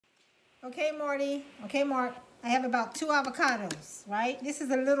Okay, Marty. Okay, Mark. I have about 2 avocados, right? This is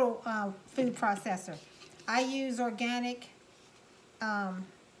a little food processor. I use organic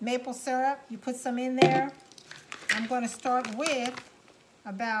maple syrup. You put some in there. I'm going to start with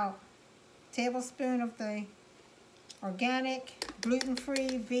about a tablespoon of the organic,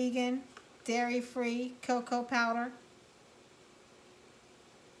 gluten-free, vegan, dairy-free cocoa powder.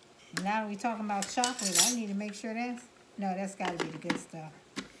 And now that we're talking about chocolate, I need to make sure that's got to be the good stuff.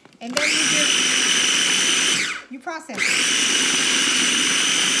 And then you process it.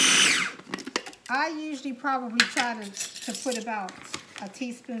 I usually probably try to put about a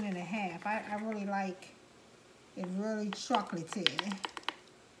teaspoon and a half. I really like it really chocolatey.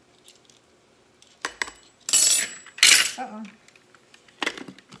 Uh-oh.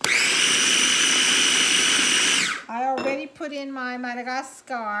 I already put in my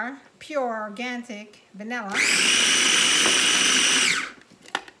Madagascar pure organic vanilla.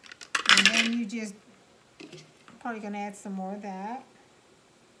 And then you just probably gonna add some more of that.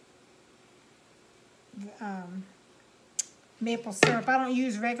 Maple syrup. I don't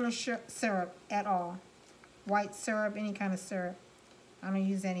use regular syrup at all. White syrup, any kind of syrup. I don't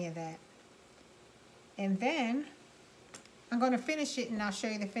use any of that. And then I'm going to finish it and I'll show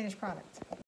you the finished product.